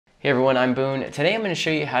Hey everyone, I'm Boone. Today I'm going to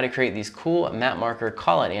show you how to create these cool map marker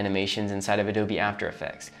callout animations inside of Adobe After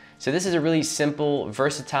Effects. So this is a really simple,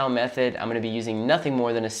 versatile method. I'm going to be using nothing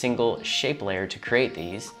more than a single shape layer to create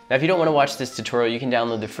these. Now if you don't want to watch this tutorial, you can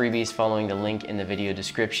download the freebies following the link in the video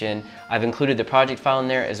description. I've included the project file in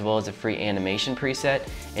there as well as a free animation preset.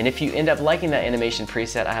 And if you end up liking that animation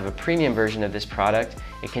preset, I have a premium version of this product.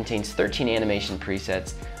 It contains 13 animation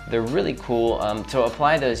presets. They're really cool. To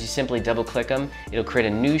apply those, you simply double click them. It'll create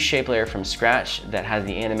a new shape layer from scratch that has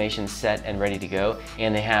the animation set and ready to go.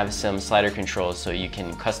 And they have some slider controls so you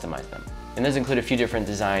can customize them. And those include a few different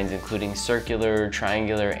designs, including circular,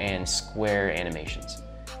 triangular, and square animations.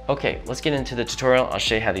 Okay, let's get into the tutorial. I'll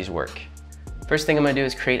show you how these work. First thing I'm gonna do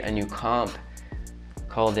is create a new comp.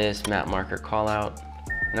 Call this map marker callout.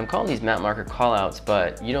 And I'm calling these map marker callouts,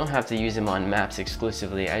 but you don't have to use them on maps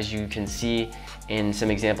exclusively. As you can see in some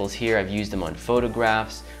examples here, I've used them on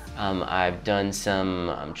photographs. I've done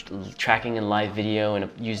some tracking in live video and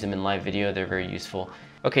used them in live video. They're very useful.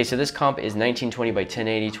 Okay, so this comp is 1920 by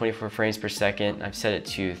 1080, 24 frames per second. I've set it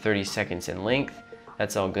to 30 seconds in length.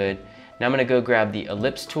 That's all good. Now I'm gonna go grab the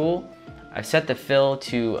ellipse tool. I've set the fill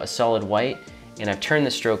to a solid white and I've turned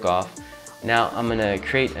the stroke off. Now I'm gonna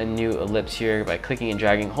create a new ellipse here by clicking and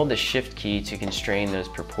dragging. Hold the shift key to constrain those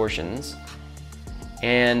proportions.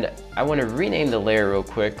 And I wanna rename the layer real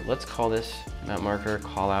quick. Let's call this map marker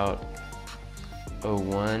callout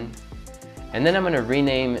 01. And then I'm gonna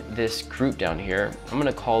rename this group down here. I'm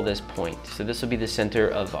gonna call this point. So this will be the center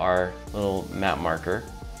of our little map marker.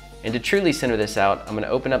 And to truly center this out, I'm gonna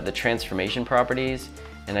open up the transformation properties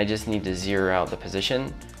and I just need to zero out the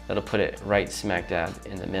position. That'll put it right smack dab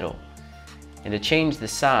in the middle. And to change the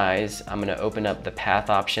size, I'm gonna open up the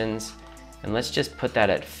path options and let's just put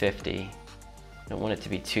that at 50. I don't want it to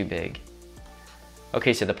be too big.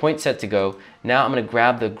 Okay, so the point's set to go. Now I'm gonna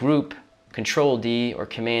grab the group, Control D or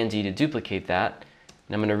Command D to duplicate that.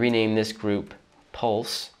 And I'm gonna rename this group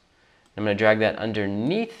Pulse. I'm gonna drag that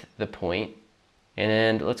underneath the point.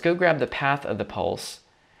 And let's go grab the path of the pulse.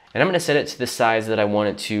 And I'm gonna set it to the size that I want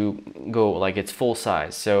it to go, like its full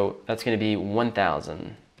size. So that's gonna be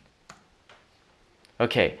 1000.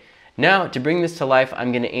 Okay, now to bring this to life,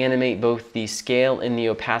 I'm gonna animate both the scale and the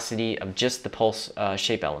opacity of just the pulse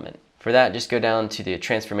shape element. For that, just go down to the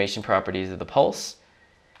transformation properties of the pulse.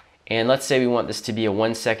 And let's say we want this to be a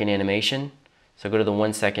 1 second animation. So go to the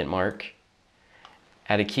 1 second mark.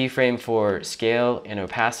 Add a keyframe for scale and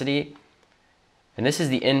opacity. And this is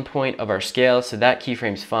the endpoint of our scale, so that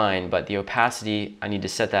keyframe's fine, but the opacity, I need to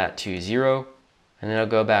set that to 0. And then I'll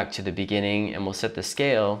go back to the beginning and we'll set the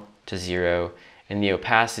scale to 0. And the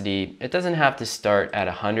opacity, it doesn't have to start at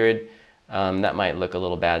 100. That might look a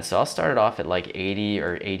little bad. So I'll start it off at like 80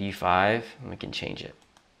 or 85 and we can change it.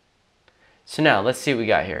 So now let's see what we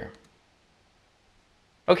got here.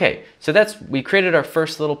 Okay, so we created our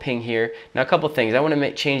first little ping here. Now a couple things. I want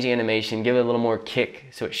to change the animation, give it a little more kick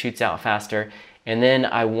so it shoots out faster. And then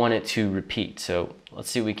I want it to repeat. So let's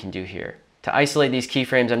see what we can do here. To isolate these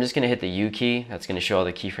keyframes, I'm just going to hit the U key. That's going to show all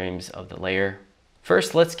the keyframes of the layer.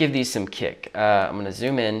 First, let's give these some kick. I'm going to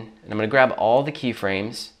zoom in and I'm going to grab all the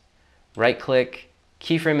keyframes, right click,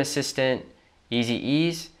 keyframe assistant, easy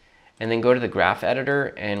ease, and then go to the graph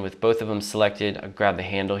editor, and with both of them selected, I'll grab the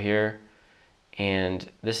handle here. And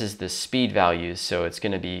this is the speed values, so it's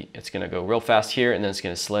going to go real fast here and then it's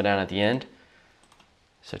going to slow down at the end.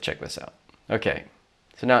 So check this out. Okay,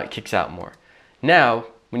 so now it kicks out more. Now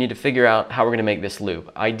we need to figure out how we're going to make this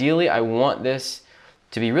loop. Ideally, I want this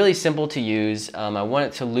to be really simple to use. I want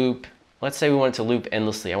it to loop, let's say we want it to loop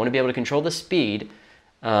endlessly. I want to be able to control the speed.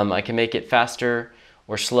 I can make it faster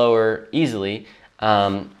or slower easily.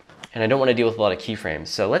 And I don't want to deal with a lot of keyframes.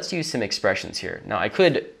 So let's use some expressions here. Now I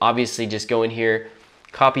could obviously just go in here,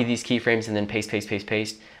 copy these keyframes and then paste, paste, paste,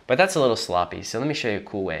 paste, but that's a little sloppy. So let me show you a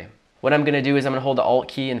cool way. What I'm gonna do is I'm gonna hold the Alt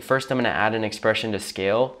key and first I'm gonna add an expression to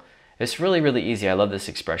scale. It's really, really easy. I love this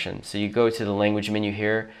expression. So you go to the language menu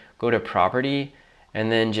here, go to property, and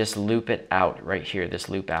then just loop it out right here, this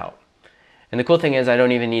loop out. And the cool thing is I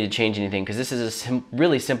don't even need to change anything because this is a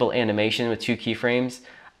really simple animation with 2 keyframes.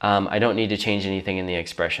 I don't need to change anything in the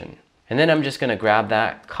expression. And then I'm just gonna grab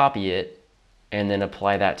that, copy it, and then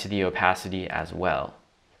apply that to the opacity as well.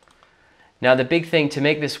 Now the big thing to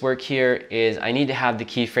make this work here is I need to have the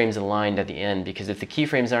keyframes aligned at the end, because if the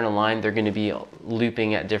keyframes aren't aligned, they're gonna be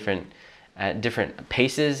looping at different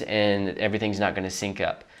paces and everything's not gonna sync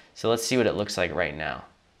up. So let's see what it looks like right now.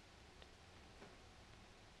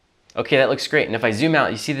 Okay, that looks great. And if I zoom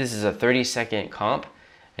out, you see this is a 30-second comp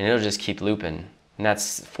and it'll just keep looping. And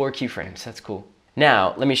that's 4 keyframes, that's cool.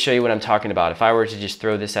 Now, let me show you what I'm talking about. If I were to just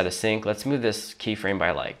throw this out of sync, let's move this keyframe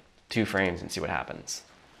by like 2 frames and see what happens.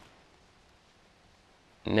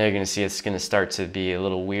 Now you're gonna see it's gonna start to be a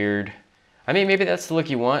little weird. I mean, maybe that's the look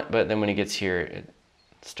you want, but then when it gets here, it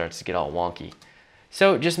starts to get all wonky.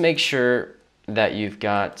 So just make sure that you've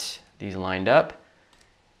got these lined up.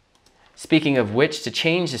 Speaking of which, to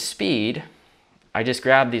change the speed, I just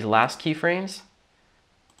grabbed these last keyframes.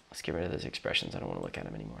 Let's get rid of those expressions. I don't want to look at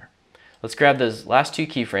them anymore. Let's grab those last two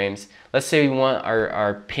keyframes. Let's say we want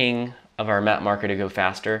our ping of our map marker to go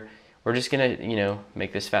faster. We're just gonna,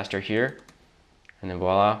 make this faster here. And then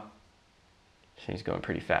voila, she's going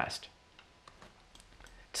pretty fast.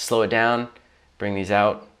 To slow it down, bring these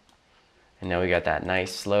out. And now we got that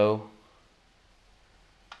nice slow.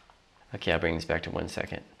 Okay, I'll bring this back to 1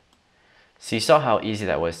 second. So you saw how easy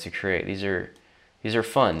that was to create. These are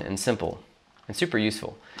fun and simple and super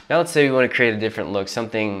useful. Now let's say we want to create a different look,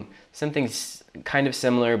 something kind of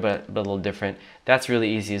similar but a little different. That's really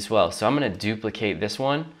easy as well. So I'm going to duplicate this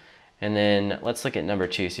one, and then let's look at number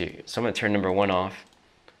 2. So I'm going to turn number 1 off.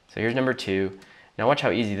 So here's number 2. Now watch how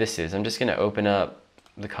easy this is. I'm just going to open up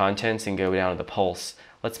the contents and go down to the pulse.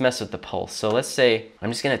 Let's mess with the pulse. So let's say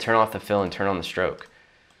I'm just going to turn off the fill and turn on the stroke.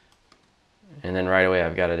 And then right away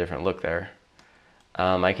I've got a different look there.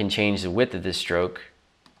 I can change the width of this stroke,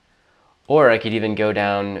 or I could even go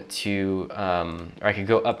down to, or I could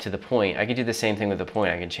go up to the point. I could do the same thing with the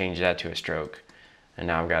point. I can change that to a stroke, and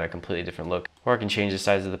now I've got a completely different look. Or I can change the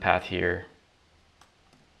size of the path here.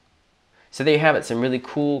 So there you have it, some really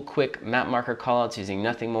cool, quick map marker callouts using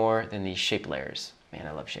nothing more than these shape layers. Man,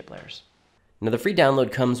 I love shape layers. Now the free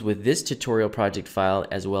download comes with this tutorial project file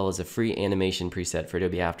as well as a free animation preset for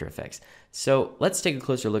Adobe After Effects. So let's take a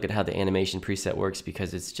closer look at how the animation preset works,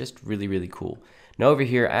 because it's just really, really cool. Now over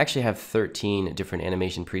here, I actually have 13 different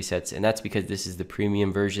animation presets, and that's because this is the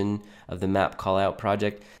premium version of the map callout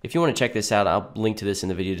project. If you want to check this out, I'll link to this in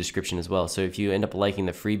the video description as well. So if you end up liking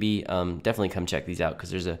the freebie, definitely come check these out,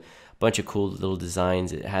 because there's a bunch of cool little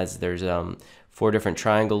designs. There's 4 different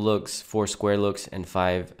triangle looks, 4 square looks, and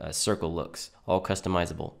 5 circle looks, all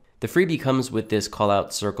customizable. The freebie comes with this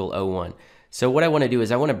callout circle 01. So what I want to do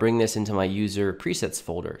is I want to bring this into my user presets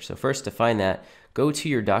folder. So first, to find that, go to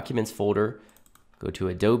your documents folder, go to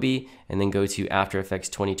Adobe, and then go to After Effects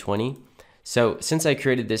 2020. So since I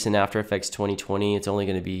created this in After Effects 2020, it's only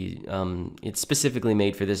going to be, it's specifically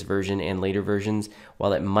made for this version and later versions.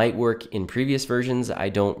 While it might work in previous versions, I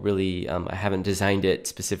don't really, I haven't designed it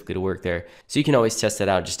specifically to work there. So you can always test that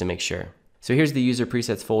out just to make sure. So here's the user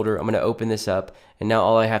presets folder. I'm going to open this up, and now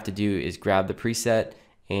all I have to do is grab the preset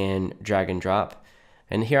and drag and drop.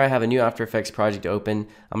 And here I have a new After Effects project open.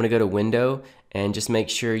 I'm going to go to Window and just make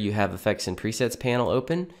sure you have Effects and Presets panel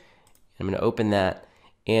open. I'm going to open that.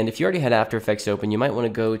 And if you already had After Effects open, you might want to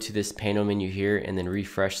go to this panel menu here and then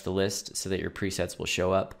refresh the list so that your presets will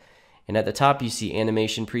show up. And at the top you see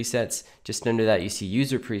Animation Presets. Just under that you see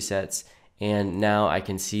User Presets. And now I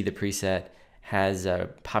can see the preset has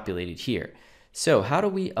populated here. So how do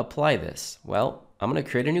we apply this? Well, I'm going to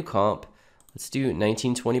create a new comp. Let's do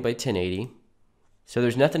 1920 by 1080. So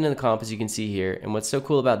there's nothing in the comp, as you can see here. And what's so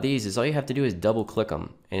cool about these is all you have to do is double click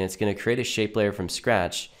them, and it's going to create a shape layer from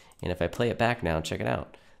scratch. And if I play it back now, check it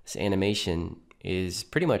out. This animation is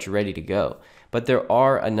pretty much ready to go. But there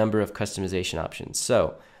are a number of customization options.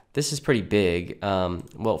 So this is pretty big.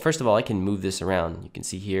 Well, first of all, I can move this around. You can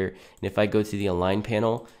see here. And if I go to the Align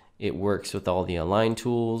panel, it works with all the Align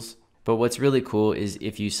tools. But what's really cool is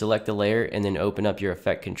if you select a layer and then open up your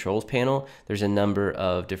Effect Controls panel, there's a number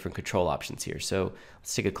of different control options here. So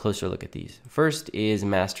let's take a closer look at these. First is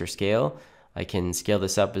Master Scale. I can scale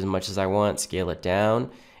this up as much as I want, scale it down,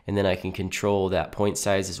 and then I can control that point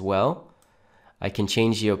size as well. I can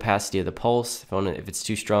change the opacity of the pulse. If it's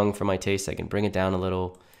too strong for my taste, I can bring it down a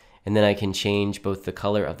little. And then I can change both the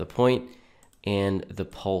color of the point and the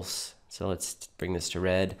pulse. So let's bring this to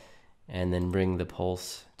red, and then bring the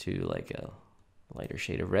pulse to like a lighter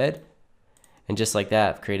shade of red. And just like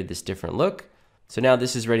that, I've created this different look. So now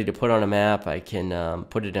this is ready to put on a map. I can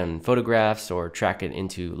put it on photographs or track it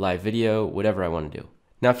into live video, whatever I want to do.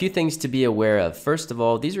 Now, a few things to be aware of. First of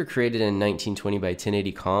all, these were created in 1920 by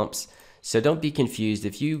 1080 comps. So don't be confused.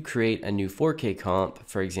 If you create a new 4K comp,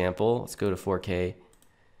 for example, let's go to 4K,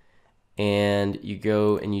 and you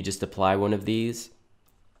go and you just apply one of these,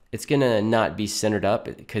 it's gonna not be centered up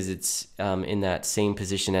because it's in that same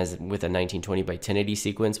position as with a 1920 by 1080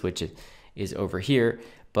 sequence, which is over here.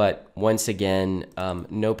 But once again,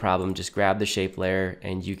 no problem, just grab the shape layer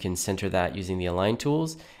and you can center that using the Align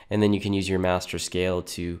tools, and then you can use your master scale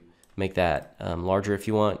to make that larger if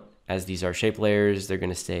you want. As these are shape layers, they're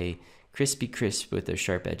gonna stay crispy crisp with those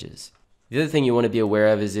sharp edges. The other thing you want to be aware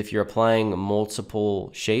of is if you're applying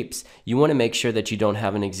multiple shapes, you want to make sure that you don't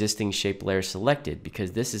have an existing shape layer selected,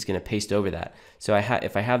 because this is going to paste over that. So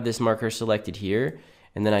if I have this marker selected here,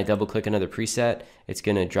 and then I double click another preset, it's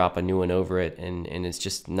going to drop a new one over it, and it's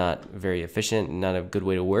just not very efficient and not a good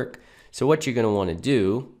way to work. So what you're going to want to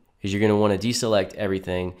do is you're going to want to deselect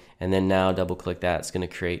everything, and then now double click that. It's going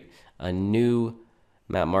to create a new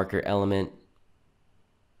map marker element.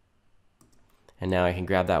 And now I can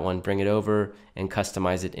grab that one, bring it over, and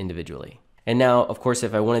customize it individually. And now, of course,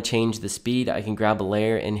 if I want to change the speed, I can grab a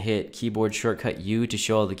layer and hit keyboard shortcut U to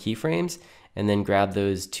show all the keyframes, and then grab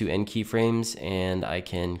those two end keyframes, and I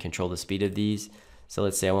can control the speed of these. So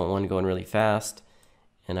let's say I want one going really fast,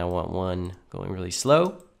 and I want one going really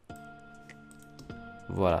slow.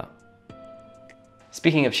 Voila.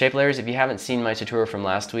 Speaking of shape layers, if you haven't seen my tutorial from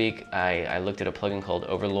last week, I looked at a plugin called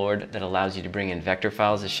Overlord that allows you to bring in vector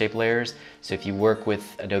files as shape layers. So if you work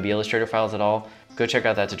with Adobe Illustrator files at all, go check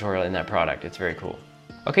out that tutorial in that product. It's very cool.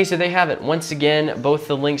 Okay, so there you have it. Once again, both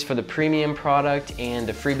the links for the premium product and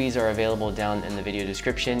the freebies are available down in the video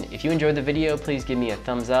description. If you enjoyed the video, please give me a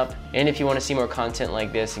thumbs up. And if you want to see more content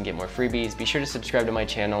like this and get more freebies, be sure to subscribe to my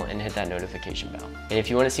channel and hit that notification bell. And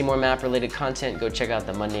if you want to see more map related content, go check out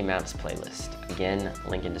the Monday Maps playlist. Again,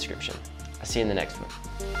 link in description. I'll see you in the next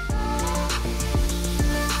one.